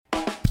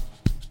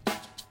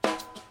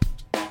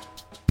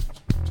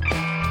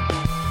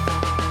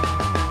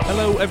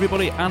Hello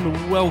everybody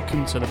and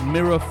welcome to the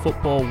Mirror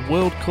Football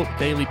World Cup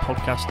Daily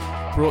Podcast,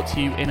 brought to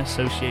you in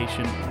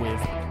association with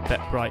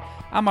BetBright.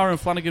 I'm Aaron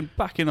Flanagan,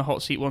 back in the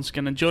hot seat once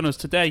again, and join us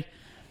today.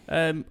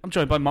 I'm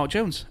joined by Mark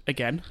Jones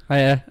again.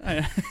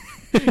 Hiya.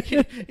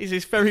 Is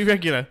this very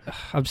regular?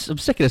 I'm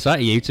sick of the sight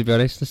of you, to be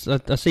honest.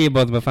 I see you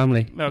bother my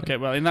family. Okay,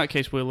 well in that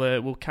case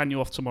we'll can you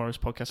off tomorrow's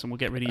podcast and we'll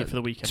get rid of you for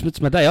the weekend. It's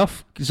my day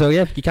off, so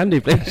yeah, you can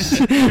do, please.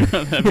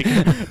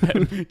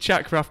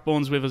 Jack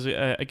Rathbone's with us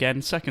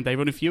again, second day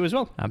running for you as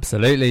well.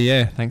 Absolutely,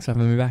 yeah. Thanks for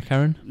having me back,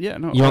 Aaron. Yeah,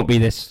 no, you won't be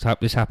this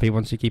happy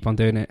once you keep on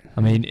doing it.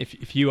 I mean,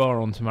 if you are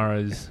on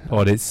tomorrow's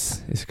pod,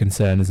 it's a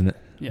concern, isn't it?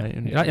 Yeah,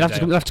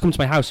 you'll have to come to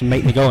my house and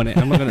make me go on it.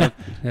 I'm not gonna,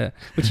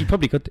 which you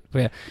probably could.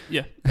 But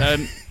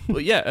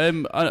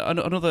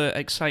another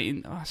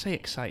exciting. I say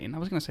exciting. I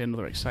was going to say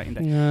another exciting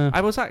day. Yeah.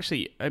 I was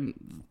actually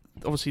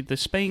obviously the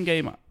Spain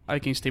game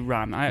against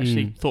Iran. I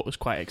actually thought was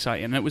quite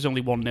exciting. And it was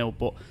only 1-0,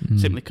 but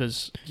simply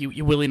because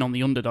you're willing on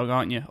the underdog,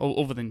 aren't you?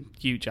 Other than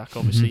you, Jack,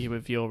 obviously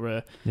with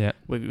your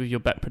with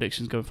your bet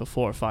predictions going for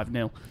 4 or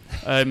 5-0.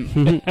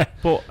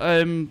 But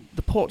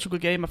the Portugal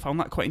game, I found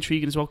that quite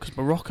intriguing as well because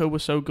Morocco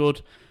was so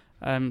good.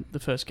 The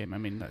first game, I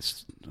mean, that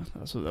was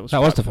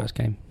the first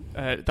game.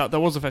 That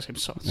was the first game.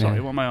 Sorry,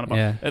 what am I on about?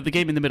 Yeah. The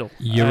game in the middle,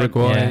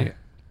 Uruguay.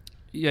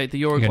 The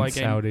Uruguay against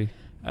game. Saudi.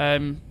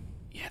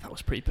 That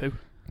was pretty poo.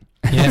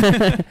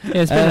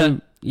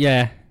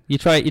 Yeah, you're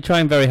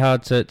trying very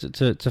hard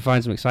to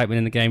find some excitement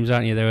in the games,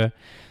 aren't you? There were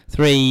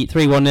three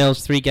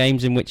 1-0s, 3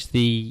 games in which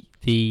the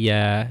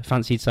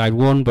fancied side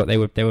won, but they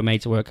were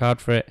made to work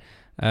hard for it.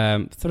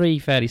 3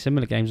 fairly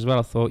similar games as well.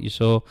 I thought you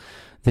saw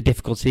the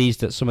difficulties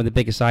that some of the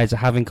bigger sides are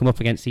having come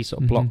up against these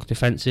sort of block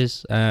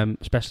defences,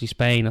 especially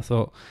Spain. I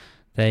thought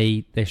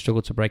they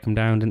struggled to break them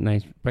down, didn't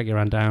they? Break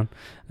Iran down.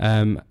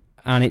 And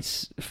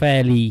it's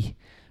fairly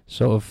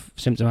sort of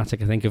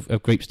symptomatic, I think,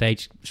 of group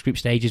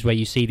stages where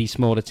you see these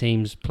smaller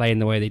teams playing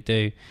the way they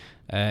do.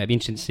 It'd be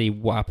interesting to see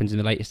what happens in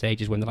the later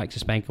stages when the likes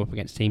of Spain come up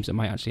against teams that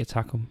might actually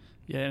attack them.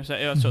 Yeah,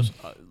 so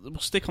we'll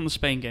stick on the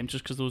Spain game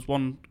just because there was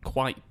one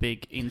quite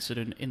big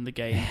incident in the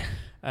game.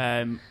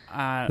 That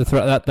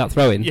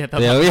throw-in? Yeah,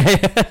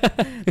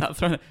 that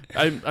throw-in.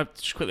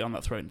 Just quickly on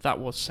that throw-in, that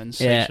was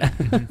sensational.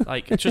 Yeah.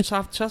 Like, just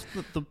have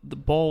the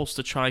balls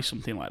to try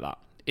something like that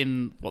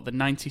in, the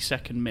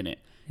 92nd minute.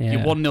 Yeah.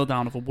 You're 1-0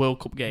 down of a World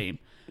Cup game.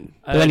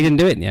 But then he didn't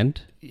do it in the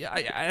end. Yeah,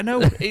 I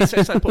know. It's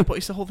like, but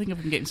it's the whole thing of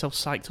him getting himself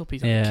psyched up.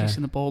 He's like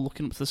kissing the ball,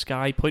 looking up to the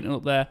sky, pointing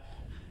up there,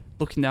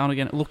 looking down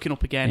again, looking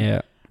up again.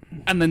 Yeah.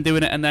 And then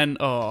doing it, and then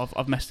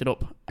I've messed it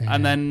up,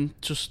 and then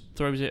just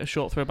throws it a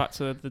short throw back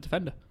to the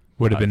defender.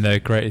 Would have been the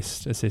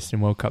greatest assist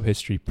in World Cup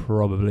history,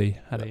 probably,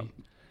 had he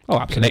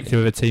absolutely connected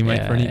with a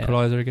teammate for an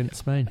equaliser against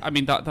Spain. I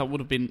mean, that would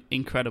have been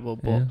incredible,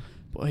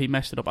 but he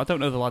messed it up. I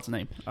don't know the lad's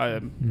name. I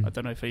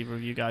don't know if either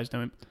of you guys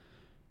know him.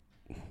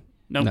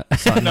 No.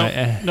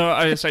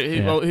 I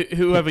say, well,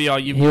 whoever you are,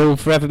 he'll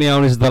forever be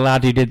known as the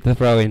lad who did the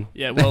throwing.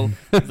 Yeah, well,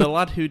 the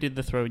lad who did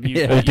the throwing,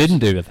 or didn't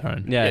do the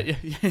throwing. Yeah,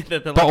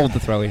 the bottled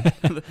the throwing.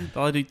 The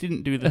lad who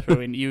didn't do the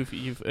throwing.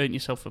 You've earned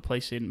yourself a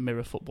place in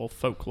Mirror Football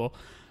folklore.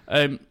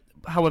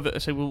 However, I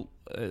say,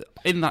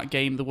 in that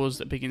game there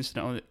was a big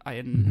incident.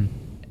 I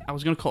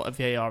was going to call it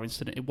a VAR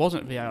incident. It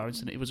wasn't a VAR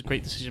incident. It was a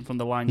great decision from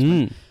the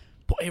linesman.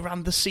 But it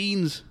ran the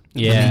scenes.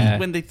 Yeah.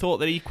 When they thought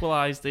they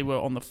equalised, they were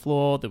on the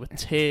floor. There were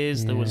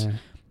tears. There was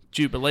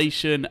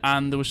jubilation,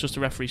 and there was just a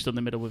referee stood in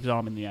the middle with his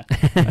arm in the air.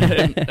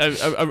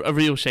 A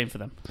real shame for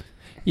them.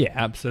 Yeah,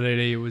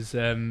 absolutely. It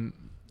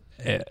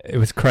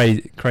was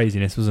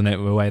craziness, wasn't it?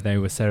 The way they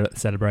were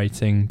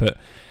celebrating, but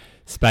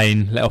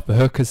Spain let off the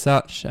hook as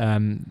such.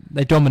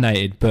 They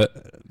dominated,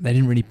 but they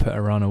didn't really put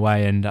Iran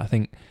away. And I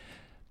think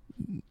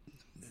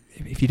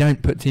if you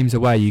don't put teams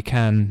away, you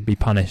can be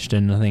punished.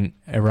 And I think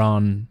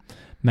Iran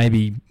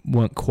maybe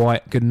weren't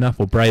quite good enough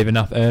or brave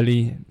enough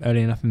early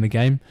enough in the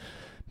game.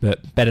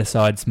 But better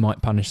sides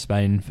might punish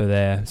Spain for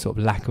their sort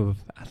of lack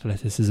of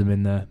athleticism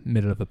in the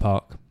middle of the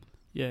park.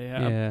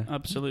 Yeah,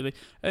 absolutely.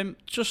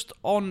 Just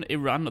on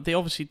Iran, they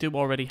obviously do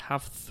already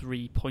have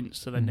 3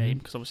 points to their name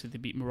because obviously they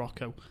beat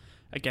Morocco.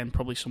 Again,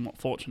 probably somewhat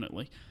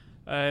fortunately.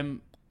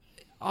 Do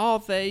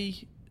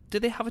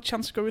they have a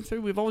chance of going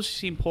through? We've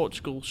obviously seen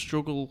Portugal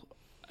struggle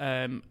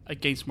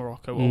against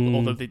Morocco,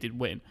 although they did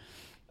win.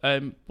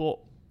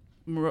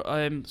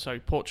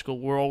 Portugal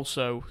were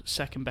also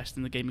second best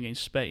in the game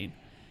against Spain.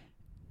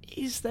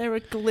 Is there a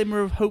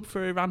glimmer of hope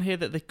for Iran here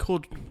that they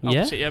could?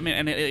 Obviously, I mean,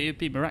 and it'd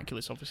be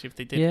miraculous, obviously, if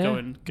they did go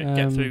and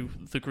get through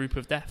the group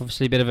of death.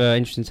 Obviously, a bit of an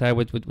interesting tale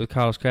with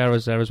Carlos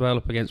Queiroz there as well,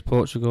 up against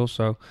Portugal.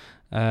 So,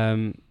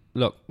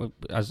 look,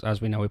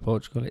 as we know with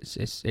Portugal, it's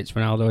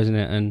Ronaldo, isn't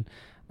it?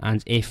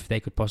 And if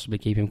they could possibly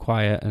keep him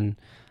quiet and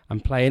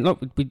playing, look,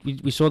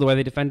 we saw the way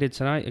they defended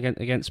tonight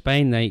against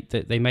Spain.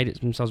 They made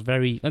it themselves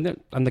very, and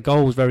the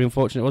goal was very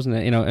unfortunate, wasn't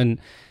it? And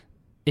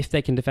if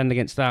they can defend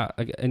against that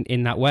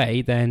in that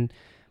way, then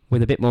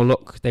with a bit more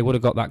luck, they would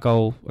have got that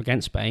goal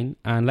against Spain.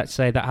 And let's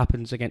say that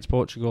happens against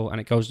Portugal and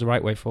it goes the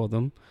right way for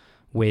them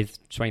with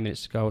 20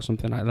 minutes to go or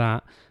something like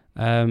that.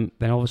 Then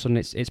all of a sudden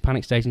it's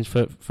panic stations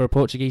for a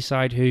Portuguese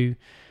side who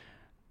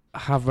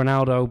have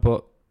Ronaldo,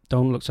 but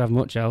don't look to have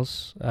much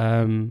else.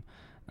 And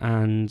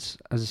as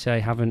I say,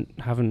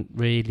 haven't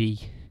really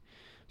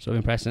sort of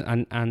impressed.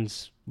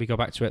 And we go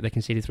back to it. They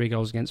conceded 3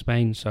 goals against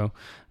Spain. So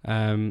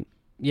I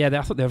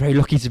thought they were very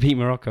lucky to beat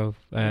Morocco,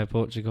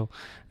 Portugal.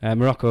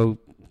 Morocco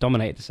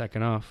dominated the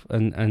second half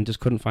and just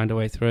couldn't find a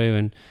way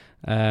through.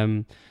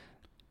 And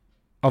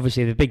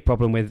obviously, the big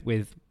problem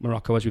with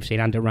Morocco, as we've seen,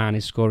 and Iran,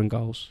 is scoring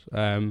goals.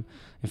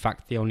 In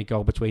fact, the only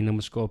goal between them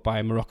was scored by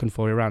a Moroccan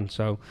for Iran.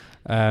 So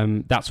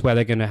that's where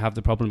they're going to have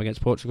the problem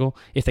against Portugal.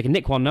 If they can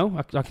nick one,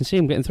 I can see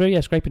them getting through,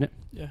 scraping it.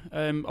 Yeah.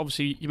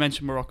 Obviously, you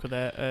mentioned Morocco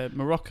there.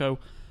 Morocco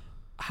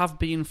have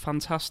been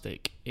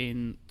fantastic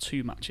in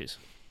 2 matches.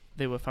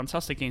 They were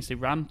fantastic against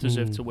Iran,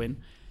 deserved to win.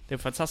 They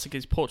were fantastic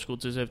against Portugal,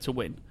 deserved to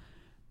win.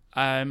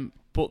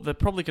 But they're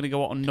probably going to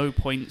go out on no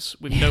points,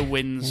 with no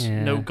wins,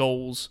 no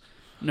goals.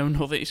 No,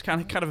 it's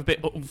kind of a bit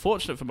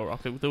unfortunate for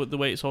Morocco the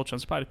way it's all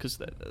transpired, because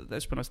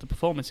let's be honest, the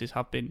performances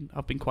have been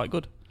quite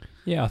good.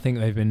 Yeah, I think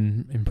they've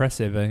been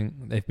impressive. I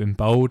think they've been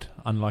bold,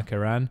 unlike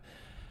Iran,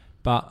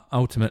 but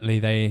ultimately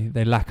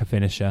they lack a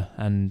finisher,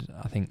 and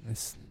I think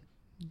it's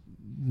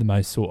the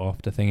most sought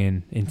after thing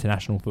in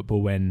international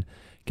football when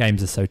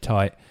games are so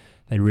tight.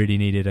 They really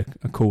needed a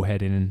cool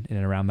head in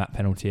and around that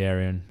penalty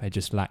area, and they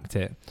just lacked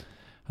it.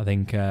 I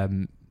think.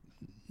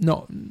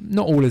 Not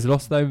all is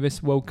lost though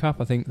this World Cup.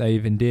 I think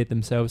they've endeared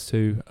themselves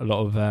to a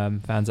lot of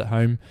fans at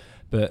home,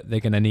 but they're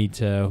going to need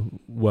to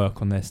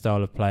work on their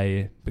style of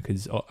play,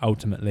 because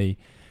ultimately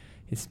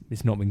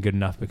it's not been good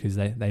enough, because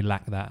they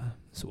lack that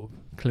sort of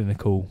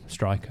clinical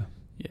striker.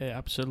 Yeah,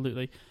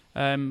 absolutely.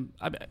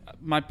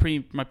 My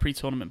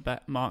pre-tournament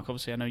bet, Mark,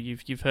 obviously I know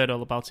you've heard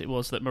all about it,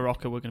 was that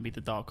Morocco were going to be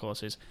the dark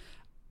horses.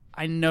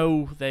 I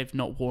know they've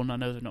not won. I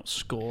know they've not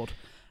scored.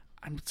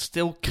 I'm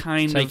still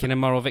kind taking a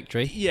moral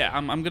victory. Yeah,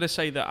 I'm going to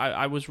say that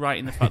I was right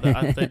in the fact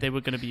that they were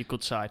going to be a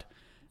good side.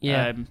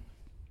 Yeah.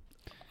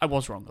 I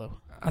was wrong, though.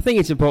 I think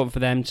it's important for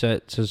them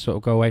to sort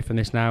of go away from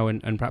this now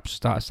and perhaps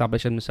start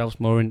establishing themselves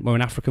more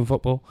in African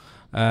football,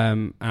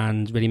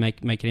 and really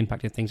make an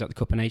impact in things like the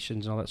Cup of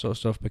Nations and all that sort of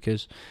stuff,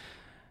 because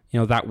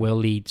that will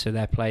lead to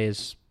their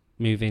players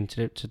moving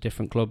to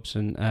different clubs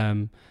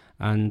and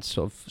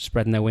sort of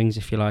spreading their wings,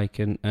 if you like,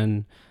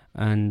 and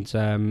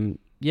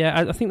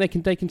I think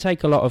they can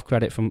take a lot of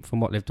credit from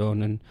what they've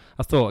done, and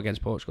I thought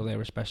against Portugal they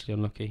were especially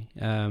unlucky.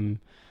 I've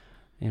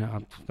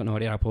got no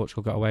idea how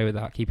Portugal got away with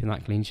that, keeping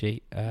that clean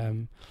sheet.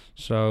 I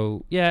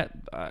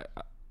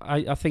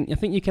think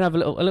you can have a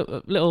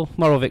little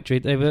moral victory.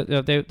 They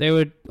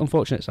were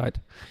unfortunate side.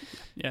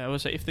 Yeah, I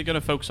would say if they're going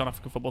to focus on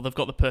African football, they've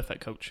got the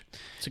perfect coach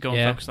to go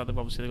and focus on that.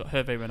 They've got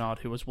Hervé Renard,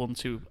 who has won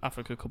 2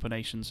 Africa Cup of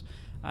Nations.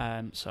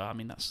 So I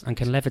mean that's and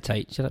can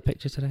levitate. See that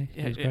picture today?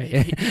 Yeah,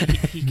 great.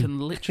 He can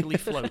literally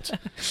float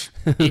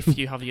if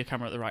you have your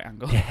camera at the right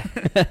angle.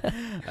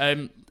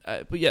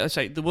 But yeah, I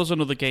say there was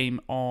another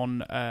game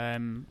on. I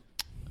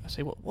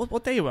say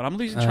what day are we on? I'm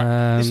losing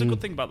track. This is a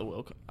good thing about the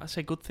World Cup. I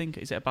say good thing.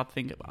 Is it a bad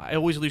thing? I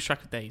always lose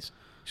track of days.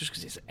 Just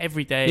because it's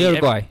every day.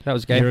 Uruguay, that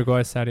was a game.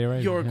 Uruguay, Saudi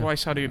Arabia.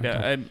 Saudi Arabia.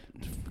 Okay.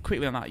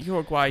 Quickly on that,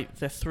 Uruguay,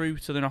 they're through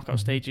to the knockout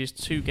stages.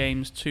 2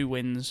 games, 2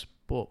 wins,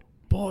 but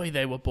boy,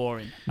 they were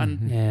boring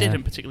and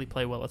didn't particularly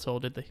play well at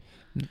all, did they?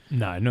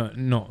 No, not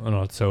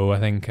at all. I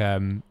think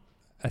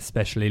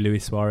especially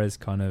Luis Suarez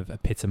kind of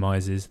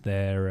epitomises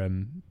their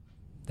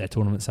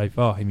tournament so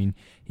far. I mean,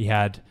 he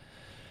had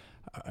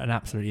an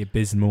absolutely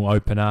abysmal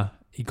opener.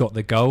 He got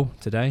the goal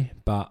today,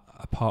 but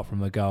apart from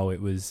the goal, it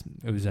was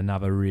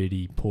another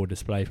really poor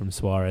display from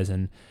Suarez,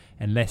 and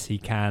unless he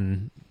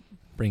can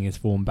bring his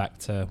form back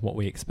to what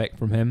we expect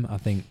from him, I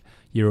think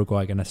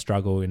Uruguay are going to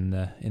struggle in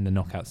the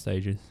knockout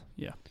stages.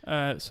 Yeah.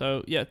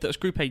 That's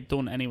Group A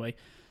done anyway.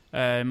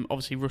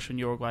 Obviously, Russia and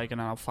Uruguay are going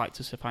to now fight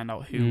to find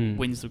out who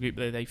wins the group.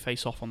 They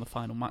face off on the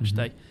final match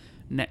day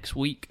next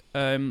week.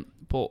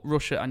 But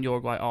Russia and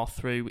Uruguay are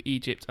through.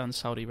 Egypt and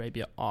Saudi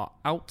Arabia are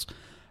out.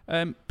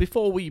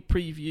 Before we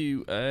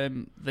preview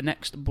the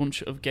next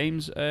bunch of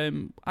games,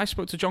 I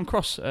spoke to John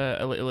Cross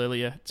a little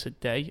earlier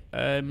today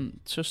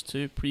just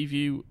to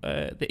preview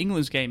the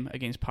England's game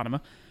against Panama.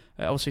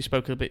 Obviously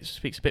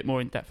speaks a bit more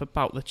in depth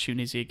about the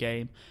Tunisia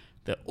game,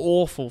 the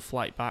awful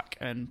flight back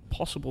and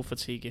possible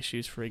fatigue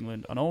issues for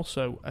England, and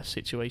also a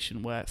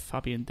situation where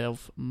Fabian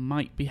Delph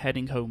might be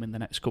heading home in the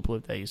next couple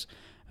of days.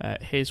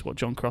 Here's what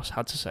John Cross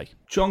had to say.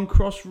 John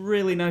Cross,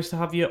 really nice to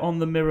have you on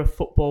the Mirror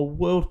Football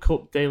World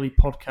Cup Daily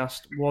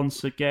Podcast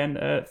once again.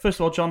 First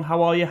of all, John,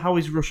 how are you? How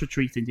is Russia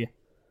treating you?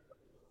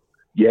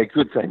 Yeah,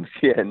 good, thanks.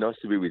 Yeah, nice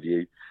to be with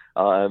you.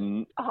 I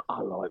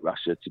like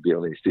Russia, to be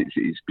honest.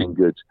 It's been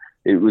good.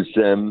 It was,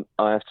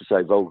 I have to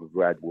say,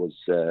 Volgograd was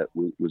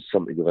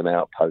something of an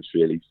outpost,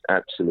 really.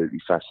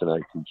 Absolutely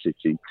fascinating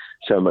city.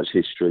 So much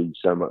history,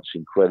 so much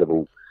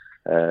incredible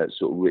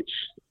sort of rich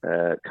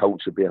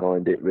culture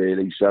behind it,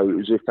 really. So it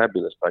was a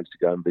fabulous place to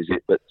go and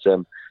visit.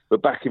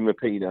 But back in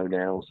Rapino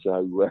now,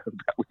 so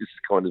that was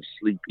kind of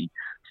sleepy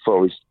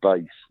forest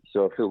base.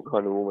 So I feel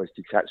kind of almost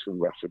detached from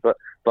Russia. But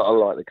I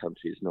like the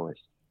country. It's nice.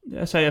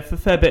 I say a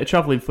fair bit of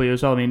travelling for you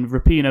as well. I mean,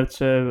 Rapino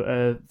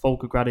to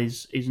Volgograd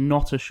is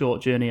not a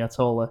short journey at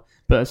all.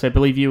 But I say, I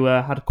believe you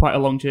had quite a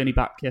long journey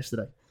back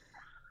yesterday.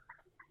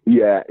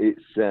 Yeah, it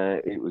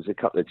was a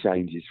couple of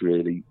changes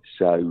really,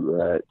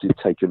 so it did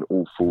take an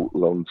awful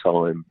long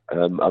time.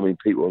 I mean,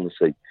 people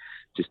honestly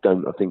just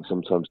don't, I think,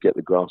 sometimes get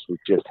the grasp of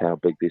just how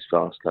big this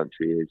vast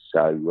country is.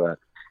 So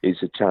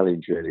it's a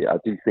challenge really. I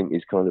do think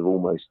it's kind of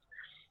almost,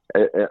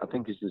 I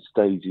think as the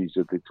stages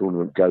of the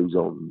tournament goes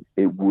on,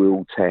 it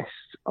will test,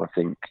 I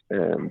think,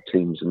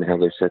 teams and how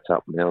they're set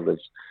up and how they've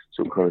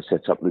sort of kind of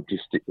set up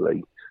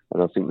logistically.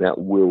 And I think that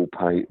will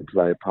play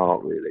a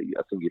part, really.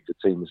 I think if the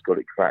team has got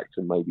it cracked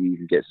and maybe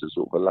even gets a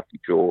sort of a lucky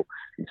draw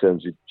in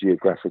terms of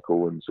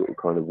geographical and sort of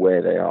kind of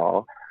where they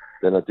are,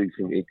 then I do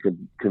think it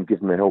can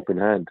give them a helping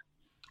hand.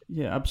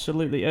 Yeah,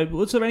 absolutely.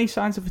 Was there any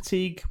signs of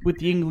fatigue with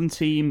the England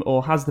team,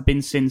 or has there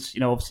been since,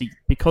 obviously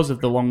because of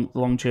the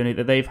long journey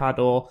that they've had,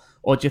 or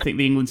do you think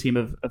the England team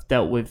have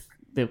dealt with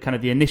the kind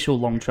of the initial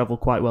long travel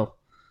quite well?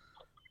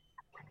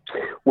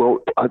 Well,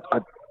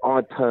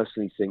 I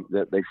personally think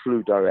that they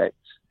flew direct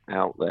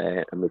out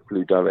there and they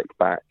flew direct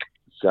back,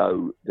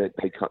 so that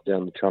they cut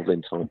down the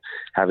travelling time.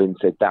 Having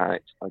said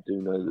that, I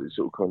do know that they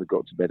sort of kind of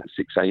got to bed at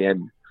 6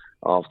 a.m.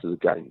 after the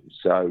game,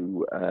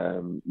 so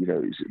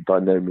it's by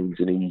no means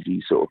an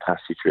easy sort of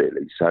passage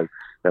really, so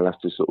they'll have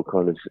to sort of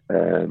kind of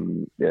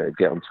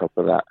get on top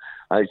of that.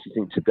 I actually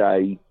think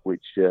today,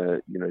 which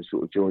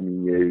sort of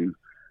joining you,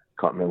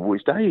 can't remember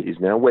which day it is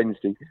now,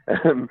 Wednesday,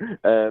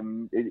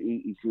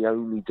 it's the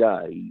only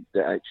day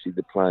that actually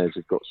the players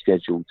have got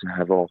scheduled to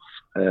have off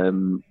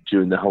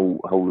during the whole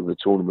of the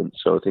tournament.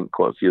 So I think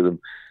quite a few of them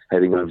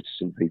heading over to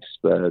St.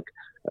 Petersburg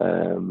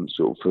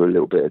sort of for a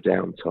little bit of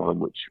downtime,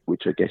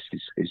 which I guess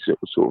is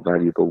sort of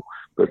valuable.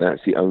 But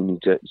that's the only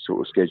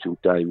sort of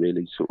scheduled day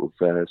really, sort of.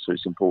 So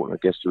it's important,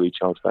 I guess, to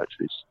recharge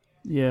batteries.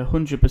 Yeah,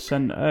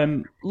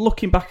 100%.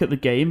 Looking back at the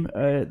game,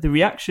 the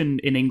reaction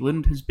in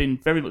England has been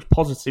very much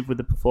positive with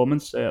the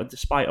performance,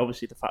 despite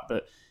obviously the fact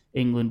that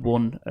England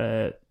won,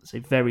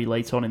 very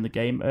late on in the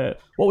game.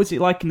 What was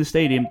it like in the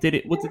stadium?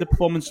 Did the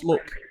performance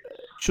look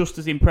just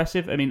as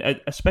impressive? I mean,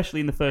 especially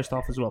in the first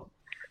half as well.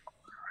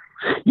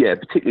 Yeah,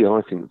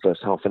 particularly I think the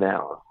first half an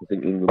hour. I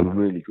think England were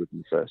really good in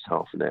the first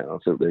half an hour. I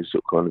thought they were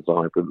sort of kind of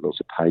vibrant, lots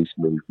of pace,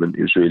 movement.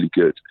 It was really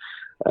good.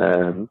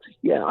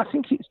 I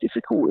think it's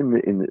difficult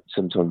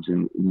sometimes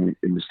in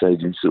the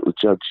stadium to sort of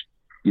judge,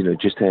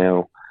 just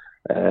how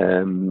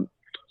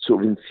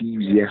sort of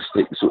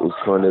enthusiastic, sort of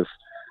kind of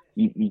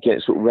you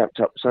get sort of wrapped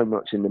up so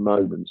much in the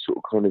moment, sort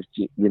of kind of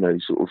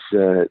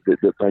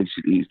that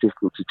basically it's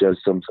difficult to judge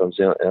sometimes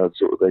how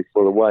sort of they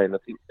fall away, and I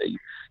think they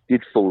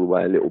did fall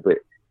away a little bit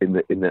in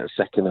that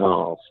second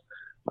half.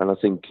 And I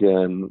think,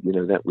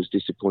 that was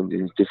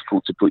disappointing. It's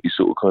difficult to put your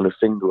sort of kind of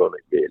finger on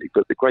it, really.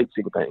 But the great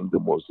thing about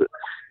England was that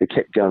they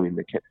kept going,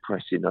 they kept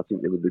pressing. I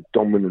think they were the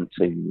dominant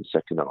team in the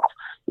second half.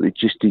 But they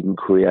just didn't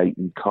create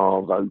and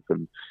carve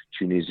open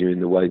Tunisia in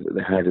the way that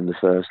they had in the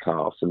first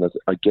half. And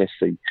I guess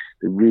they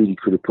really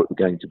could have put the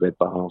game to bed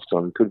by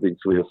half-time. It could have been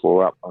 3 or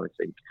 4 up, I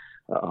think,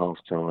 at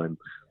half-time.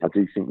 I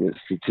do think that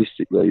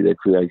statistically they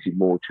created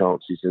more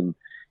chances than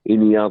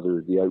any other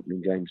of the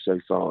opening games so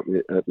far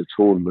at the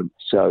tournament.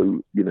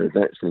 So,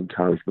 that's an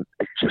encouragement.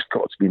 They've just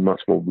got to be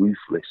much more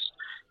ruthless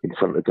in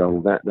front of goal.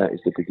 That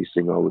is the biggest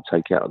thing I would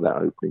take out of that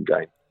opening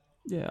game.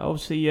 Yeah,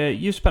 obviously,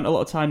 you've spent a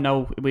lot of time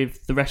now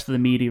with the rest of the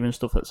media and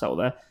stuff that's out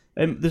there.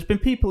 There's been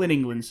people in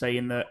England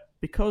saying that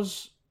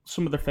because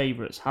some of the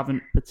favourites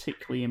haven't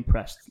particularly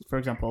impressed, for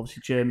example,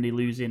 obviously Germany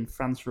losing,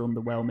 France were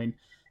underwhelming,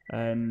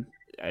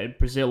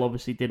 Brazil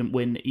obviously didn't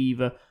win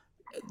either.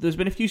 There's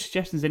been a few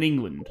suggestions in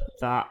England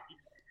that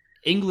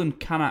England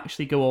can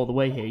actually go all the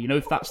way here.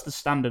 If that's the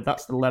standard,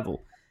 that's the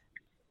level.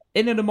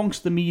 In and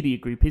amongst the media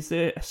group, is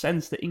there a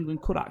sense that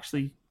England could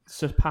actually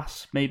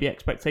surpass maybe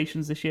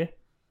expectations this year?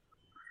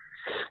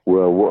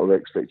 Well, what are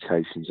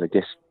expectations? I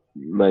guess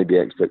maybe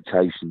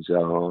expectations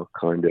are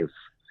kind of,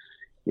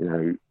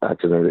 I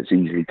don't know, it's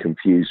easily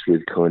confused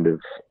with kind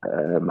of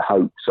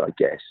hopes, I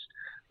guess.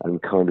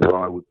 And kind of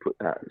I would put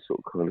that at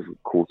sort of kind of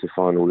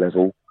quarter-final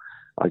level.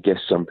 I guess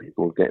some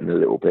people are getting a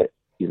little bit,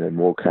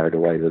 more carried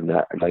away than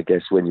that. And I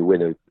guess when you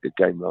win a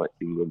game like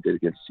England did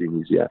against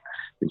Tunisia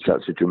in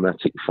such a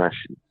dramatic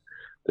fashion,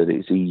 that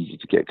it's easy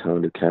to get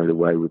kind of carried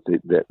away with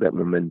that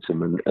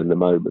momentum and the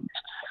moment.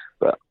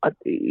 But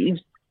it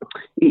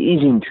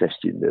is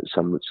interesting that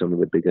some of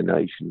the bigger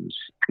nations,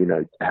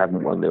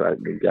 haven't won their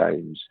opening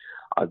games.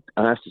 I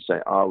have to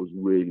say, I was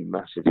really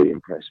massively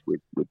impressed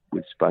with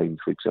Spain,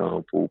 for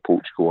example.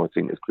 Portugal, I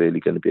think, is clearly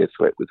going to be a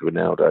threat with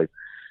Ronaldo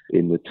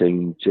in the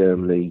team.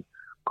 Germany,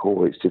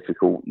 it's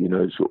difficult,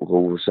 sort of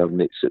all of a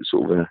sudden it's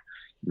sort of a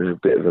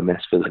bit of a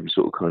mess for them,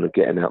 sort of kind of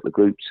getting out the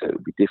group, so it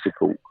would be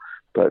difficult.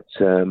 But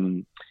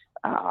France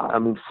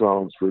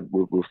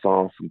were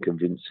far from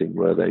convincing,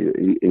 were they,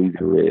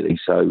 either really?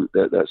 So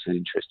that's an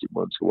interesting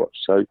one to watch.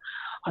 So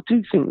I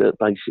do think that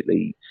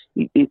basically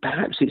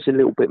perhaps it's a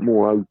little bit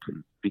more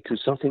open,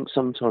 because I think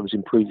sometimes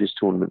in previous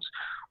tournaments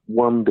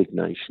one big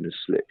nation has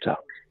slipped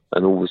up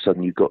and all of a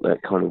sudden you've got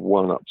that kind of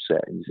one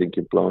upset and you're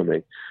thinking,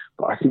 blimey.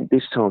 But I think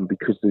this time,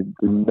 because the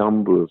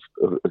number of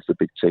the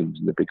big teams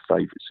and the big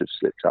favourites have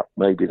slipped up,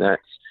 maybe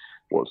that's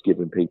what's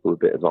given people a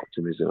bit of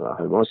optimism at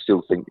home. I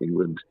still think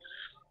England,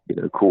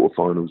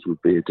 quarterfinals would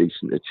be a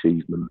decent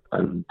achievement,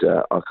 and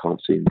I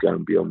can't see them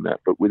going beyond that.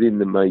 But within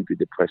maybe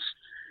the press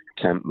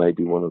camp,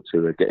 maybe one or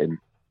two are getting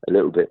a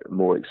little bit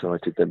more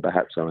excited than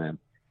perhaps I am.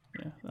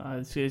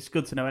 Yeah, it's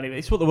good to know anyway.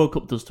 It's what the World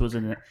Cup does to us,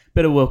 isn't it?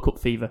 Bit of World Cup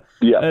fever.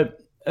 Yeah.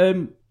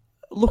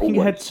 Looking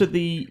ahead to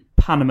the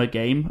Panama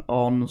game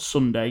on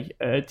Sunday,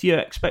 do you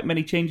expect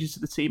many changes to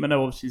the team? I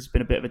know obviously there's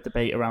been a bit of a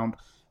debate around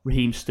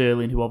Raheem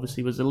Sterling, who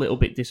obviously was a little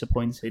bit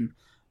disappointing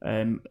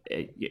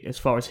as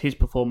far as his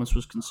performance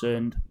was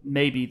concerned.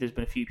 Maybe there's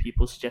been a few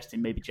people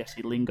suggesting maybe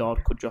Jesse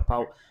Lingard could drop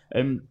out.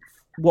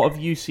 What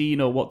have you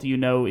seen, or what do you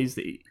know?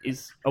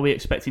 Are we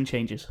expecting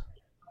changes?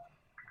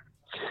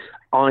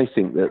 I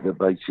think that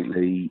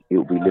basically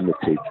it'll be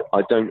limited.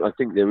 I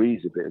think there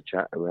is a bit of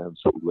chat around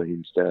sort of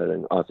Raheem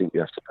Sterling. I think you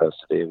have to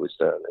persevere with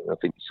Sterling. I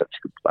think he's such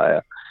a good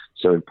player,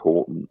 so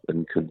important,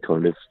 and can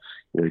kind of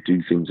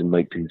do things and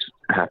make things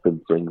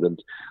happen for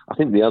England. I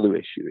think the other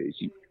issue is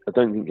I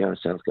don't think Gareth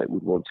Southgate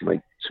would want to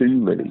make too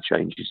many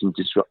changes and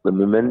disrupt the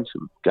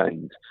momentum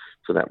gained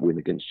for that win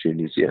against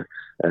Tunisia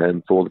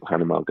and for the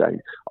Panama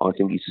game. I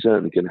think he's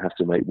certainly going to have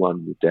to make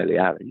one with Dele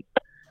Alli.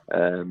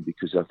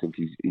 Because I think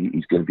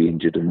he's going to be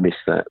injured and miss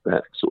that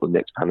sort of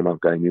next Panama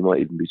game. He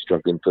might even be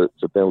struggling for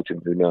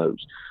Belgium, who knows.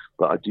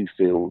 But I do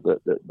feel that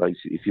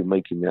basically if you're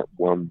making that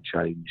one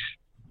change,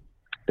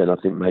 then I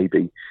think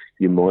maybe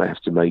you might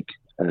have to make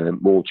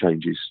more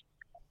changes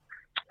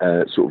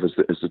sort of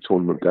as the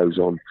tournament goes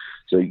on.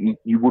 So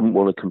you wouldn't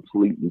want to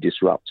completely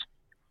disrupt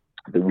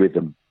the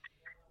rhythm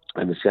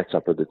and the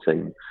setup of the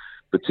team,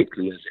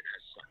 particularly as it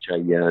has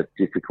such a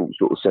difficult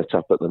sort of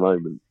setup at the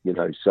moment,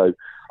 So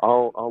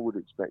I would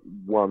expect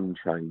one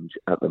change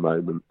at the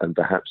moment, and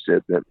perhaps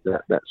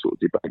that sort of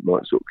debate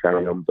might sort of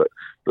carry on.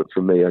 But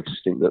for me, I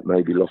just think that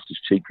maybe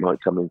Loftus-Cheek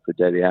might come in for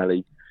Dele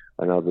Alli,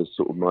 and others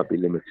sort of might be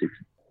limited.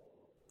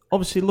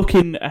 Obviously,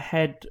 looking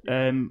ahead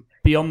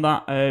beyond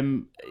that,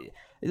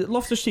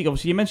 Loftus-Cheek.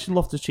 Obviously, you mentioned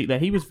Loftus-Cheek there.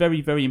 He was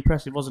very, very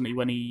impressive, wasn't he,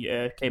 when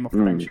he came off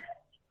the bench?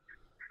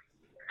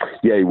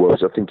 Yeah, he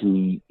was. I think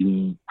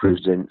he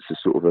presents a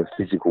sort of a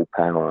physical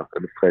power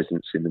and a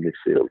presence in the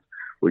midfield,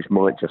 which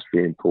might just be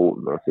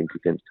important, I think,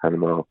 against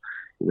Panama,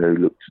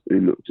 who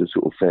looked a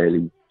sort of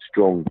fairly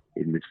strong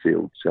in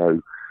midfield.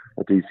 So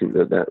I do think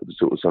that was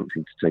sort of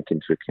something to take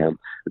into account.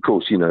 Of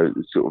course,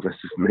 sort of as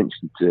I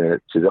mentioned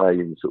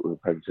today in sort of the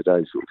paper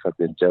today, sort of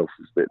Fabian Delph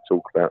has a bit of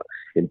talk about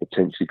him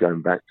potentially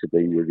going back to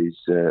be with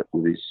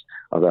his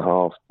other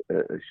half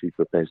as she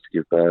prepares to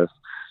give birth.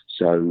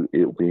 So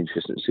it'll be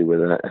interesting to see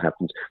whether that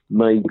happens.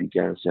 Maybe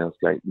Gareth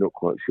Southgate, not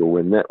quite sure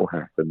when that will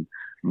happen,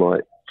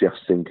 might just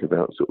think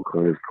about sort of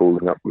kind of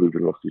calling up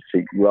Ruben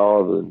Loftus-Cheek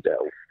rather than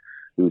Delph,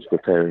 who was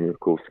preparing, of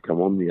course, to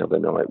come on the other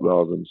night,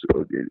 rather than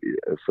sort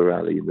of for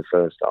Ali in the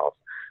first half,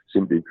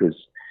 simply because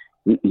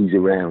he's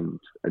around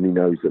and he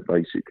knows that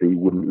basically he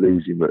wouldn't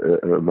lose him at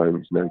a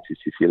moment's notice,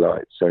 if you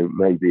like. So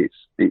maybe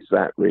it's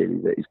that really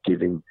that is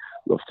giving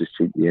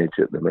Loftus-Cheek the edge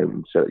at the moment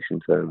in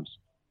selection terms.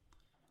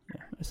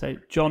 Yeah, I say,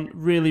 John,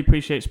 really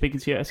appreciate speaking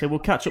to you. I say we'll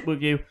catch up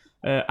with you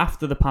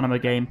after the Panama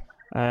game,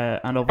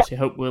 and obviously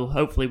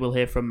hopefully we'll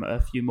hear from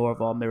a few more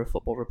of our Mirror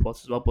Football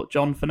reports as well. But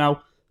John, for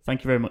now,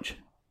 thank you very much.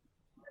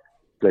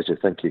 Pleasure,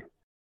 thank you.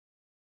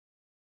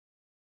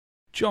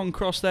 John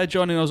Cross there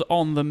joining us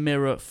on the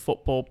Mirror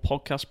Football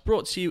podcast,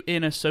 brought to you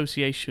in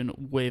association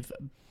with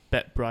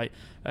BetBright.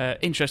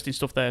 Interesting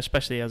stuff there,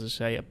 especially, as I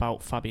say,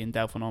 about Fabian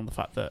Delph, on the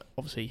fact that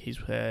obviously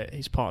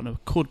his partner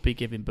could be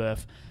giving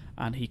birth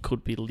and he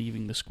could be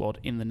leaving the squad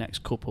in the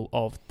next couple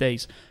of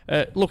days.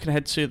 Looking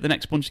ahead to the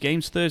next bunch of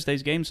games,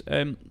 Thursday's games,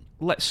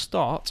 let's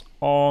start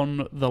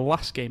on the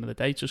last game of the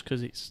day, just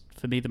because it's,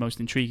 for me, the most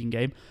intriguing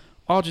game.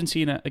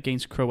 Argentina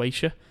against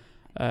Croatia.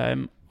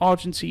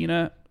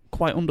 Argentina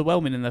quite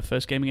underwhelming in their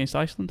first game against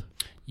Iceland.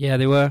 Yeah,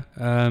 they were.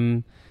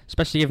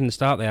 Especially given the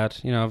start they had.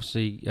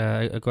 Obviously,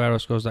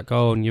 Aguero scores that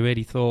goal, and you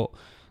really thought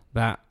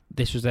that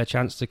this was their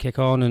chance to kick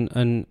on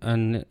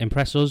and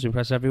impress us,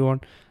 impress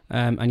everyone.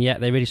 And yet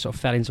they really sort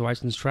of fell into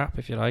Iceland's trap,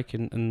 if you like,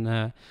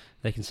 and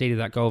they conceded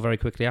that goal very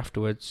quickly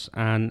afterwards.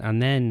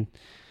 And then,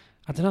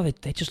 I don't know,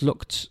 they just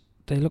looked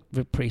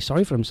pretty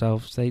sorry for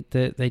themselves.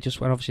 They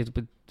just went, obviously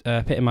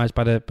epitomised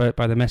by the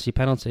Messi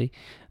penalty.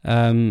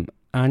 And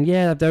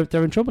yeah,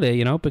 they're in trouble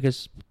here,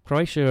 because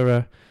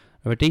Croatia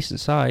are a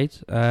decent side,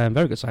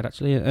 very good side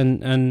actually,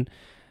 and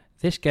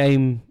this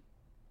game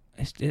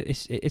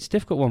it's a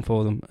difficult one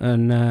for them.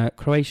 And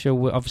Croatia,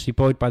 obviously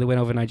buoyed by the win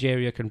over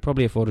Nigeria, can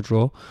probably afford a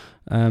draw.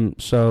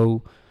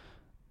 So,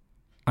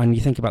 and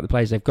you think about the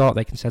players they've got,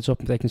 they can set up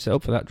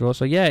for that draw.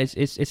 So yeah,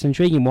 it's an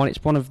intriguing one. It's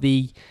kind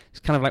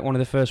of like one of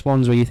the first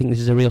ones where you think this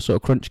is a real sort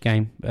of crunch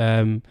game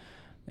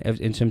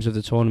in terms of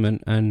the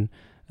tournament, and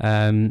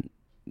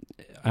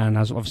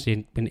as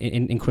obviously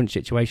in crunch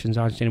situations,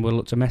 Argentina will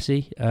look to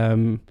Messi,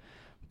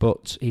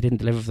 but he didn't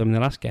deliver for them in the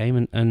last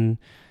game, and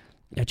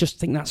I just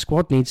think that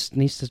squad needs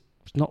to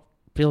not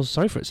feels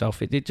sorry for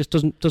itself. It just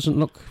doesn't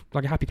look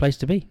like a happy place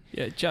to be.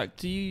 Yeah, Jack,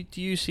 do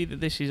you see that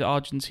this is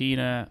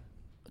Argentina?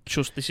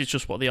 This is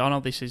just what they are now.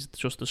 This is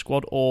just the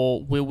squad,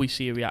 or will we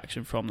see a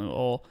reaction from them?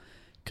 Or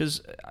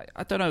because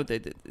I don't know,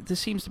 there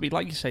seems to be,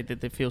 like you say,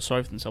 that they feel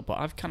sorry for themselves. But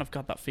I've kind of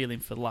got that feeling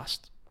for the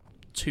last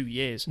 2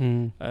 years,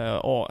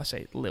 or I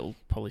say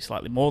probably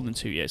slightly more than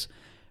 2 years.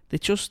 They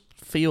just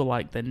feel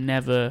like they're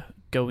never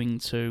going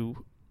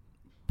to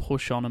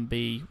push on and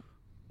be,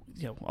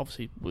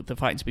 obviously they're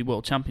fighting to be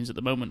world champions at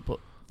the moment, but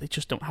they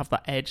just don't have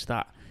that edge,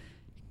 that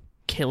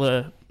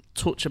killer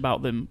touch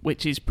about them,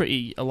 which is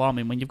pretty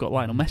alarming when you've got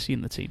Lionel Messi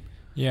in the team.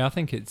 Yeah, I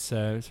think it's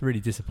really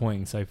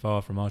disappointing so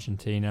far from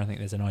Argentina. I think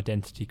there's an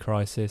identity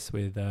crisis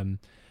with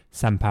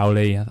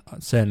Sampaoli.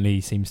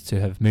 Certainly seems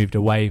to have moved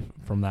away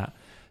from that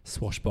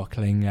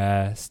swashbuckling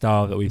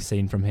style that we've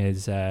seen from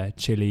his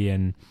Chile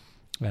and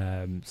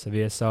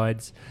Sevilla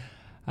sides.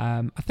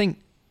 I think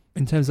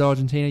in terms of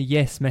Argentina,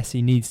 yes,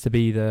 Messi needs to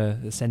be the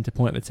centre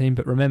point of the team,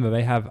 but remember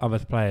they have other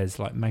players,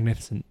 like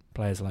magnificent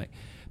players like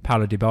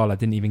Paulo Dybala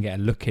didn't even get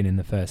a look in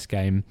the first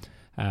game.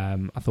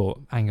 I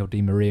thought Angel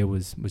Di Maria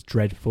was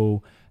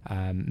dreadful.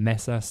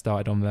 Mesa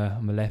started on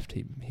the left.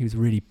 He was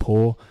really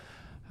poor.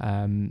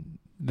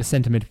 The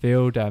centre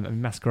midfield,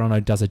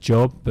 Mascherano does a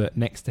job, but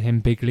next to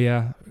him,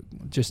 Biglia,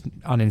 just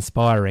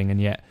uninspiring,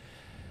 and yet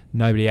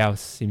nobody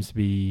else seems to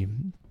be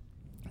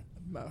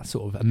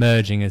sort of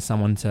emerging as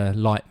someone to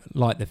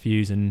light the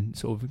fuse and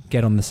sort of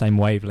get on the same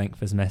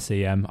wavelength as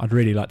Messi. I'd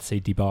really like to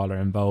see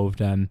Dybala involved.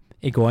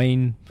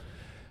 Higuain,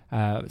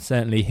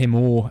 certainly him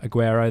or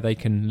Aguero, they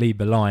can lead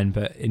the line,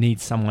 but it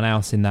needs someone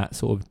else in that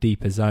sort of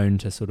deeper zone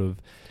to sort of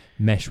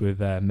mesh with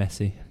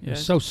Messi. Yeah. It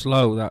was so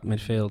slow, that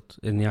midfield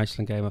in the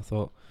Iceland game, I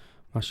thought.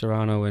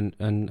 Mascherano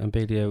and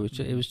Biglia,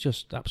 it was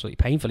just absolutely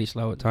painfully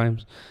slow at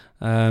times.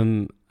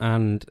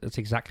 And it's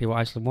exactly what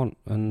Iceland want.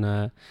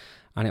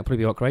 And it'll probably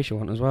be what Croatia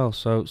want as well.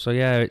 So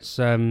yeah, it's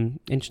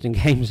interesting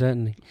game,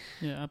 certainly.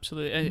 Yeah,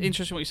 absolutely.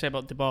 Interesting what you say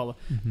about Dybala.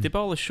 Mm-hmm.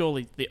 Dybala is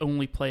surely the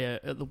only player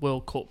at the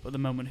World Cup at the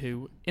moment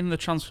who, in the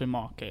transfer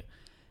market,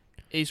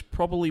 is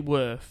probably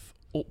worth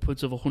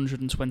upwards of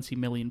 £120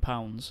 million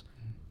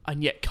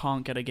and yet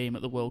can't get a game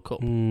at the World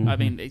Cup. Mm-hmm. I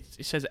mean,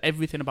 it says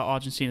everything about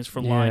Argentina's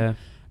front line.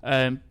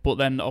 But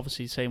then,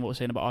 obviously, saying what we're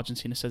saying about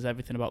Argentina says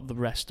everything about the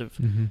rest of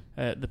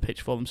the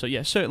pitch for them. So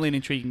yeah, certainly an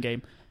intriguing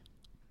game.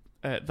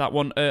 That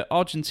one,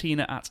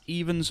 Argentina at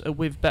evens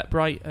with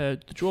BetBright.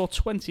 The draw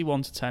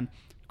 21-10,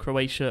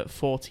 Croatia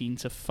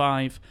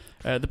 14-5.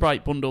 The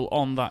Bright bundle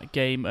on that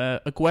game: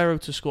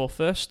 Aguero to score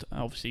first.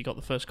 Obviously, he got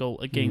the first goal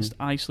against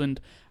Iceland,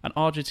 and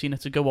Argentina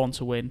to go on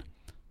to win,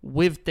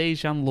 with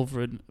Dejan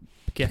Lovren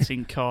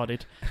getting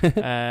carded.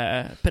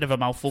 Bit of a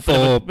mouthful.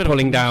 For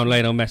pulling down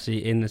Lionel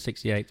Messi in the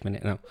 68th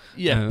minute now.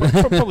 Yeah,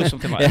 probably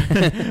something like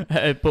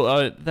that.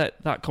 But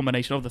that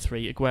combination of the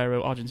three,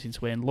 Aguero, Argentina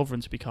to win,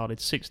 Lovren to be carded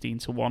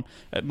 16-1.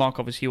 Mark,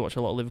 obviously you watch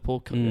a lot of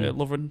Liverpool.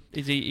 Lovren,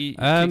 is he?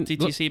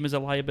 Did you see him as a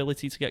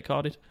liability to get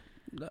carded?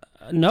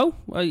 No,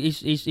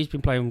 he's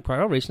been playing quite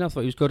well recently. I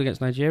thought he was good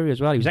against Nigeria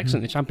as well. He was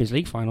excellent in the Champions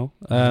League final.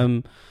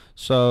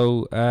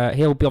 So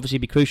he'll obviously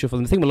be crucial for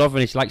them. The thing with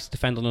Lovren is he likes to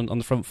defend on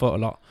the front foot a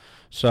lot.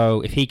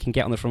 So if he can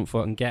get on the front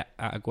foot and get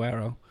at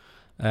Aguero,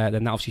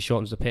 then that obviously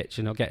shortens the pitch,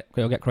 and he'll get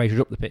Croatia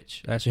up the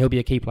pitch. So he'll be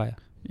a key player.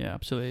 Yeah,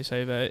 absolutely. So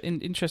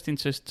interesting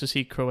to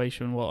see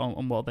Croatia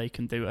and what they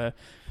can do.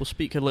 We'll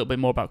speak a little bit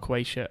more about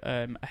Croatia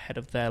ahead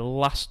of their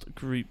last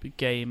group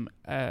game.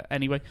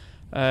 Anyway,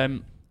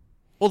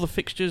 other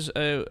fixtures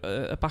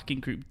are back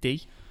in Group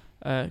D.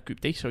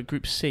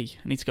 Group C.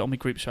 I need to get all my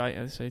groups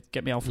right. So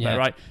get my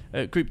alphabet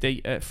right. Group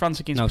D.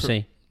 France against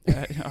C.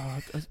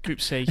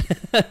 Group C.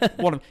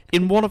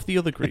 In one of the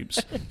other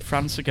groups,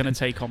 France are going to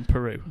take on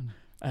Peru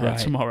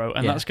tomorrow,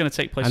 and that's going to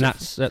take place. And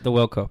that's at the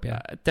World Cup,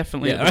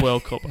 definitely at the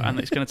World Cup, and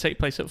it's going to take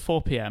place at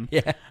 4 p.m.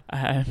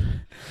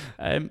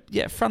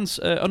 France,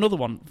 another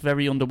one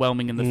very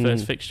underwhelming in the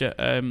first fixture.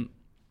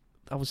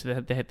 Obviously,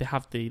 they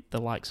have the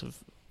likes of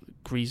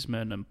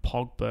Griezmann and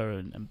Pogba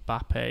and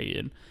Mbappe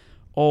and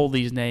all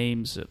these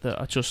names that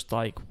are just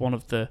like one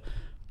of the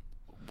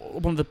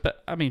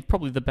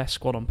probably the best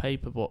squad on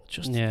paper, but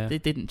just they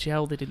didn't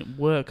gel, they didn't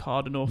work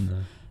hard enough.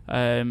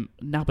 No.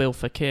 Nabil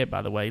Fekir,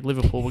 by the way,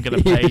 Liverpool were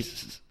going to pay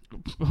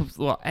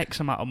X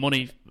amount of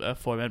money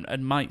for him,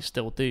 and might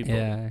still do.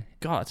 But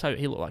God, I tell you,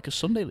 he looked like a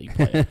Sunday League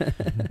player.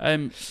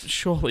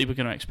 Surely we're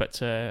going to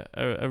expect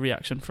a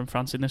reaction from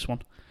France in this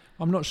one.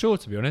 I'm not sure,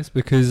 to be honest,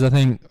 because I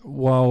think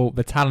while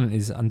the talent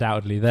is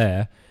undoubtedly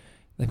there,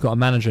 they've got a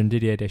manager in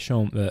Didier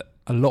Deschamps that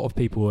a lot of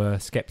people were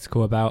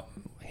sceptical about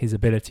his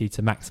ability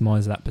to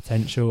maximise that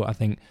potential. I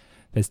think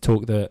there's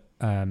talk that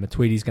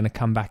Matuidi's going to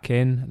come back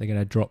in. They're going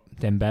to drop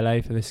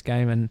Dembele for this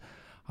game, and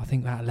I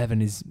think that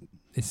 11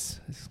 is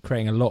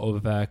creating a lot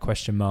of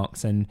question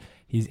marks, and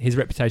his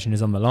reputation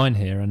is on the line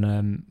here. And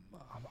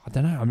I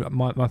don't know,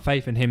 my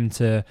faith in him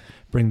to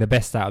bring the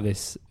best out of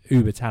this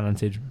uber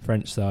talented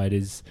French side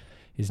is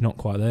not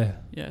quite there.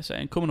 Yeah, so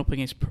and coming up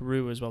against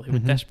Peru as well, who were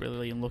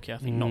desperately unlucky, I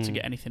think, not to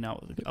get anything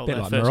out of their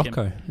like first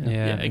Morocco. game.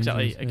 Yeah,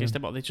 exactly. Against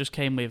them, they just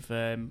came with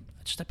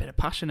just a bit of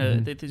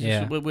passion. They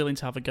just were willing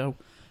to have a go.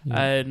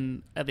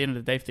 And at the end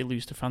of the day, if they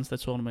lose to France, their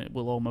tournament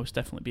will almost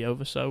definitely be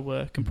over.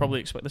 So can probably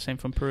expect the same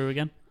from Peru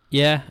again.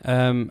 Yeah,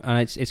 and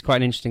it's quite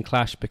an interesting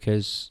clash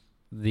because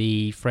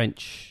the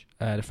French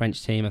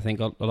team, I think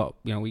a lot.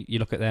 You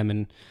look at them,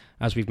 and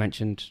as we've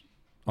mentioned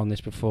on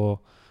this before,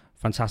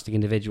 fantastic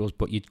individuals,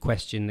 but you'd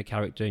question the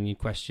character and you'd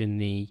question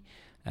the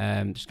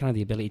just kind of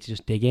the ability to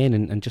just dig in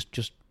and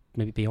just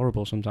maybe be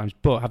horrible sometimes.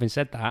 But having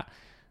said that,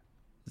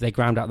 they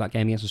ground out that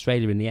game against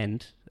Australia in the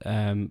end.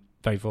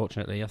 Very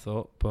fortunately, I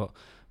thought, but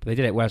they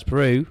did it. Whereas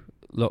Peru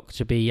look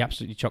to be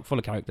absolutely chock full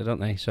of character, don't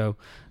they? So,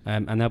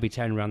 and they'll be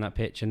tearing around that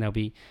pitch, and they'll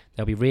be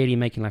really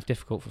making life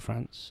difficult for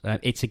France.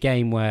 It's a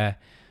game where,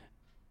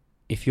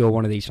 if you're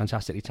one of these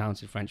fantastically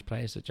talented French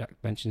players that Jack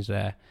mentions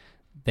there,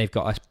 they've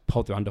got to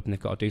hold their hand up and they've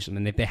got to do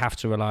something. They have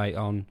to rely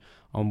on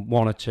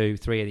one or two,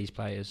 three of these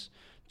players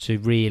to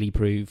really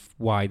prove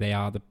why they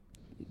are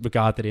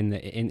regarded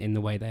in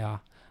the way they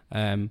are.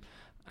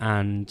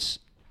 And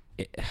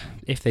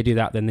if they do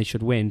that, then they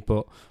should win.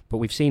 But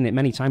we've seen it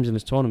many times in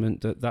this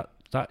tournament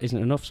that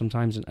isn't enough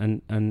sometimes.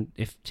 And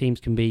if teams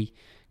can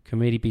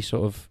really be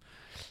sort of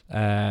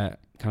kind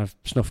of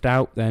snuffed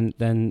out, then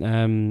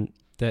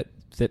that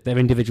their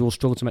individuals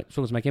struggle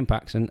to make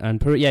impacts.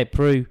 And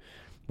Peru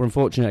were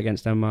unfortunate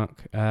against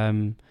Denmark.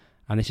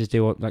 And this is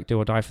do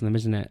or die for them,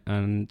 isn't it?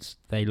 And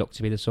they look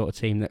to be the sort of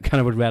team that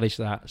kind of would relish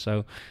that.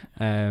 So,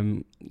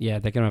 they're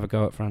going to have a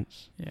go at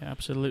France. Yeah,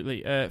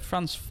 absolutely.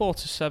 France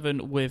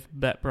 4-7 with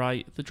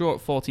BetBright. The draw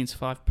at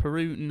 14-5.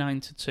 Peru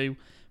 9-2.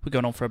 We're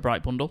going on for a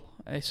bright bundle.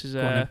 This is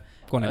Go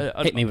on,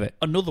 hit me with it.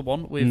 Another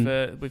one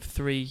with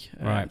three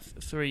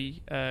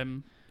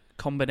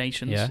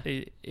combinations, Yeah.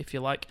 if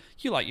you like.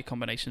 You like your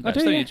combinations I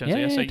best, do, don't yeah. you, Jesse?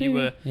 Yeah, So I do, you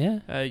were.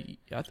 yeah.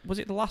 Was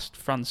it the last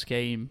France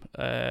game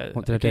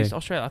What did I against do?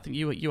 Australia? I think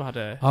you had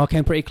a. Oh, I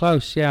came pretty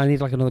close. Yeah, I need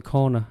like another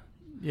corner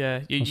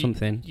Yeah, or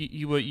something.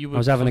 You were. I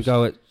was having a close.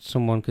 go at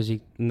someone because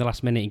in the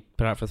last minute he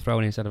put out for a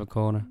throw-in instead of a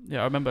corner.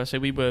 Yeah, I remember. So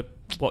we were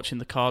watching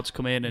the cards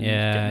come in and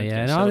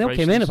Yeah. No, they all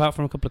came in celebrations. apart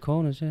from a couple of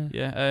corners. Yeah.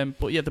 Yeah,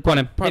 but yeah, the Go on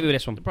then, hit bright me with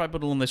this one. the bright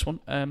bundle on this one.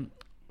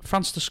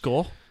 France to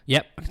score.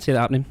 Yep, I can see that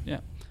happening.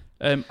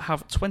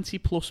 Have 20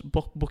 plus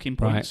booking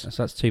Right, points. so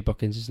that's 2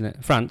 bookings, isn't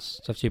it?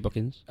 France to have 2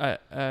 bookings.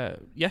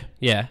 Yeah,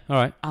 Yeah, all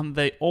right. and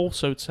they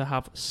also to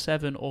have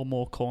 7 or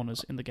more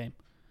corners in the game.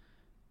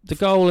 The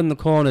goal in the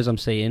corners I'm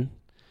seeing,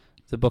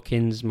 the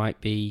bookings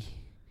might be.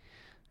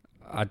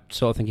 I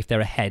sort of think if they're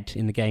ahead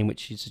in the game,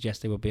 which you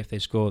suggest they will be if they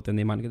scored, then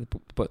they might get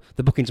but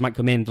the bookings might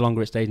come in the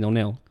longer it stays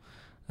 0-0.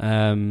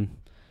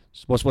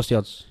 What's the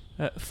odds?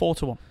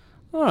 4-1.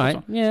 All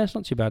right, yeah, it's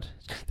not too bad.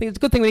 I think it's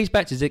a good thing with these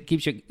bets is it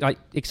keeps you like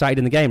excited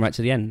in the game right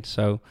to the end.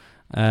 So,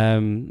 all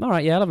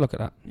right, yeah, I'll have a look at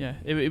that. Yeah,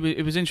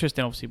 it was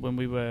interesting. Obviously, when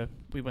we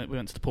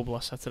went to the pub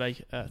last Saturday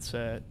at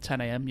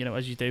 10 a.m. You know,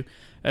 as you do,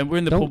 and we're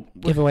in the Don't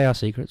pub. give away our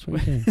secrets.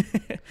 What are you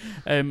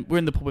doing? We're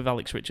in the pub with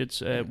Alex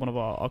Richards, one of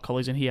our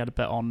colleagues, and he had a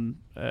bet on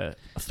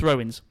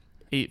throw-ins.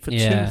 For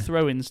 2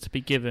 throw-ins to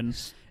be given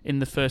in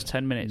the first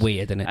 10 minutes.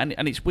 Weird, isn't it?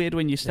 And it's weird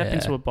when you step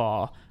into a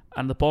bar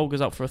and the ball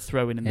goes out for a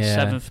throw-in in the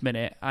 7th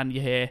minute, and you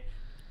hear,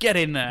 "Get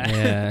in there!"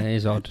 Yeah, it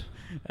is odd.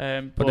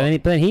 But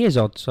then he is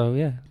odd, so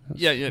yeah.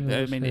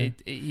 I mean,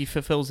 he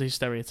fulfills his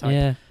stereotype.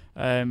 Yeah.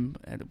 And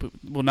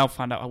we'll now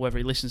find out whether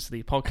he listens to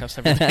the podcast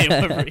every day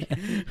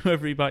and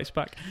whether he bites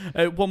back.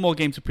 One more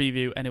game to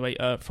preview anyway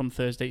from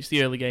Thursday. It's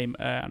the early game,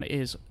 and it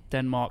is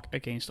Denmark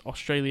against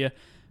Australia.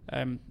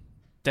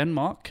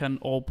 Denmark can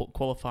all but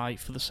qualify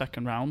for the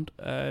second round,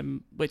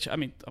 which, I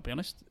mean, I'll be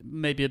honest,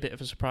 maybe a bit of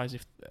a surprise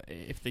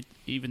if they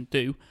even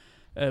do,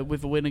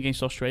 with a win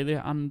against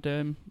Australia, and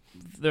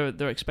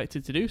they're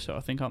expected to do so,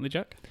 I think, aren't they,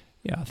 Jack?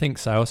 Yeah, I think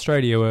so.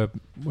 Australia were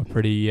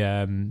pretty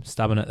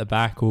stubborn at the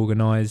back,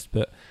 organised,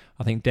 but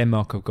I think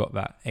Denmark have got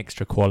that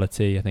extra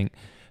quality. I think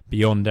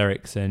beyond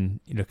Eriksen,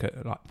 you look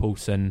at like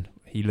Poulsen,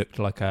 he looked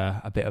like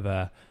a bit of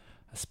a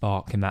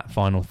spark in that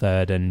final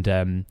third,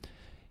 and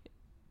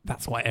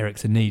that's what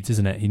Eriksen needs,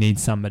 isn't it? He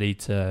needs somebody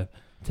to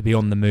be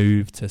on the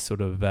move, to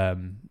sort of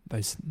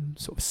those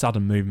sort of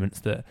sudden movements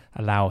that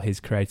allow his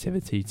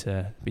creativity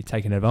to be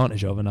taken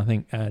advantage of. And I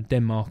think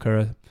Denmark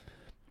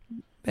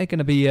they're going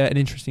to be an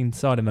interesting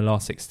side in the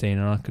last 16,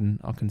 and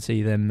I can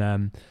see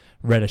them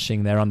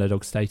relishing their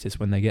underdog status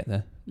when they get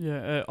there.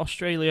 Yeah,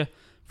 Australia,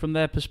 from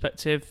their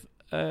perspective,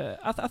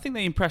 I think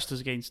they impressed us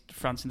against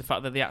France in the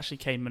fact that they actually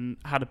came and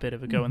had a bit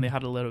of a go, and they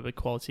had a little bit of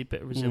quality, a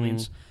bit of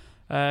resilience.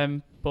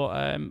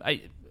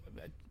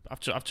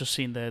 I've just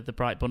seen the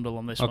bright bundle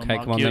on this one. Okay,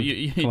 Mark.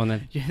 come on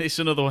then. It's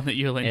another one that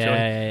you'll enjoy.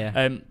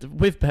 Yeah.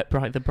 With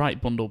BetBright, the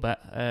bright bundle bet,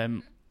 there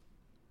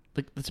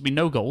to be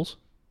no goals.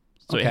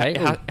 So Okay.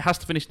 it has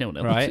to finish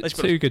 0-0. Right. Let's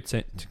put it-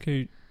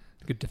 Two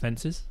good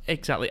defences.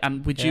 exactly,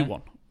 and we're due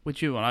one.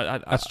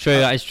 That's true.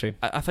 That is true.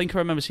 I think I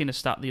remember seeing a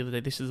stat the other day.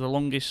 This is the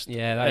longest.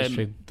 Yeah, that is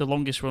true. The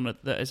longest run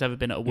that has ever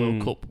been at a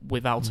World Cup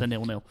without a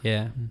 0-0.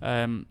 Yeah.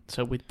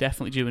 So we're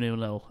definitely due a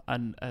 0-0,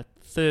 and a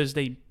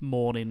Thursday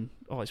morning.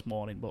 Oh, it's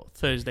morning, but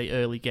Thursday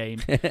early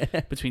game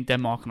between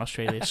Denmark and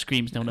Australia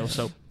screams 0-0.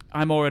 So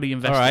I'm already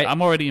invested. All right.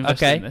 I'm already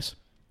invested Okay. in this.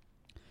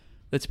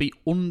 There to be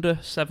under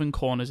 7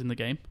 corners in the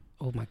game.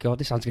 Oh my God,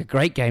 this sounds like a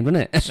great game,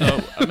 doesn't it?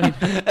 So, I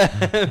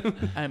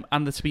mean,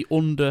 and there to be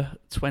under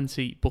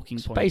 20 booking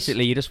points.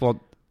 Basically, you just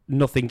want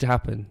nothing to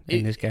happen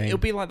in this game. It'll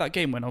be like that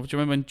game when, do you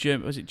remember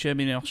when was it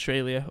Germany and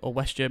Australia, or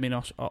West Germany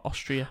and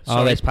Austria?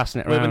 Oh, they're just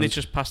passing it around. When they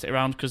just passed it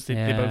around because they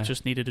both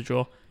just needed a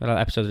draw. Well, like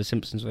episode of The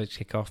Simpsons where they just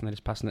kick off and they're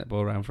just passing that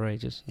ball around for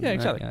ages. Yeah,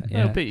 exactly. Yeah.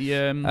 It'll be,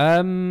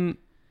 and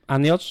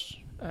the odds?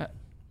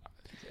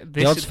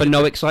 The odds for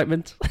no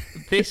excitement?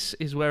 This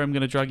is where I'm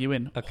going to drag you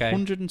in. Okay.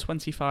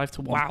 125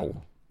 to 1.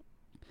 Wow.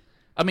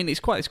 I mean, it's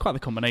quite the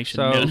combination.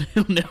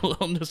 So, nil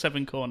under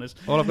 7 corners.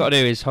 All I've got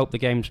to do is hope the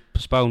game's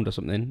postponed or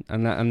something,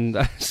 and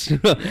that's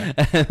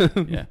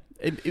yeah.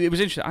 It was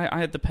interesting. I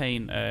had the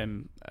pain.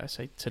 I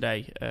say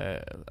today,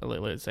 a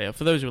little later today.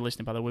 For those who are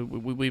listening, by the way,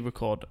 we're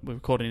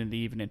recording in the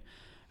evening.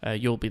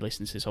 You'll be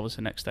listening to this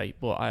obviously next day.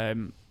 But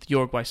the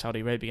Uruguay Saudi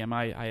Arabia game,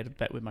 I had a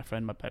bet with my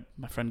friend.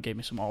 My friend gave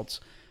me some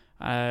odds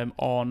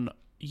on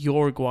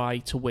Uruguay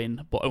to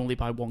win, but only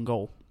by 1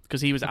 goal.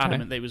 Because he was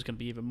adamant that it was going to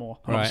be even more.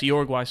 And obviously,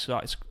 Uruguay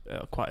started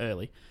quite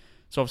early.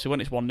 So obviously, when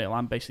it's 1-0,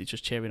 I'm basically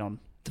just cheering on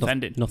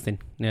defending. Nothing.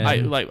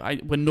 Yeah.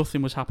 When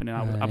nothing was happening,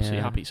 I was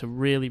absolutely happy. It's a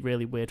really,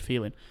 really weird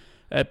feeling.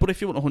 But if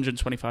you want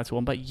 125 to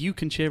 1 bet, you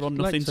can cheer on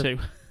nothing too.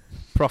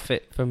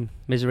 Profit from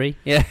misery.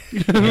 Yeah.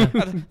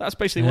 That's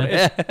basically what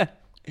it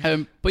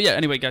is. But yeah,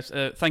 anyway, guys,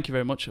 thank you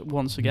very much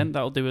once again.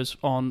 That'll do us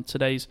on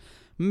today's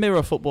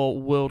Mirror Football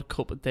World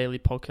Cup Daily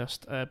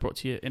Podcast, brought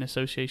to you in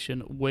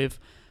association with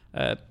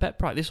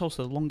BetBright. This is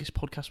also the longest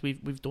podcast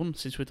we've done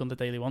since we've done the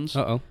daily ones.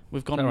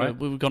 We've gone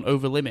we've gone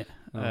over limit,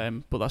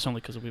 but that's only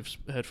because we've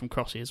heard from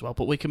Crossy as well.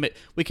 But we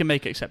can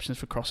make exceptions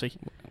for Crossy.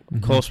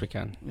 Of course we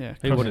can. Yeah,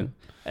 who wouldn't?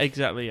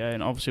 Exactly,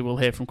 and obviously we'll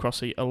hear from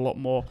Crossy a lot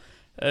more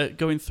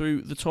going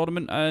through the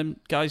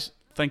tournament. Guys,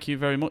 thank you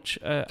very much.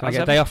 Can I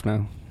get a day off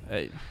now?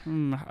 I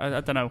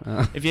don't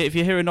know. If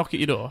you hear a knock at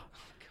your door.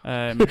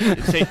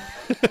 See,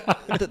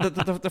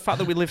 the fact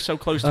that we live so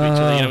close to each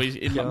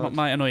other, it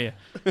might annoy you.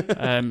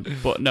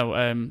 But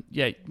no,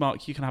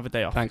 Mark, you can have a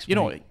day off. Thanks. You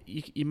know what?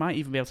 You might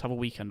even be able to have a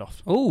weekend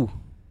off. Oh,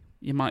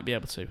 you might be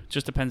able to.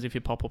 Just depends if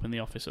you pop up in the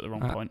office at the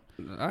wrong point.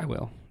 I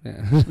will.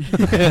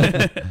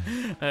 Yeah.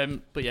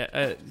 But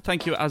yeah,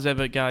 thank you as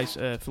ever, guys,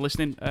 for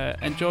listening.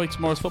 Enjoy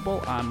tomorrow's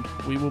football, and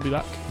we will be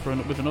back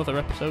with another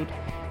episode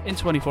in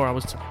 24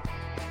 hours' time.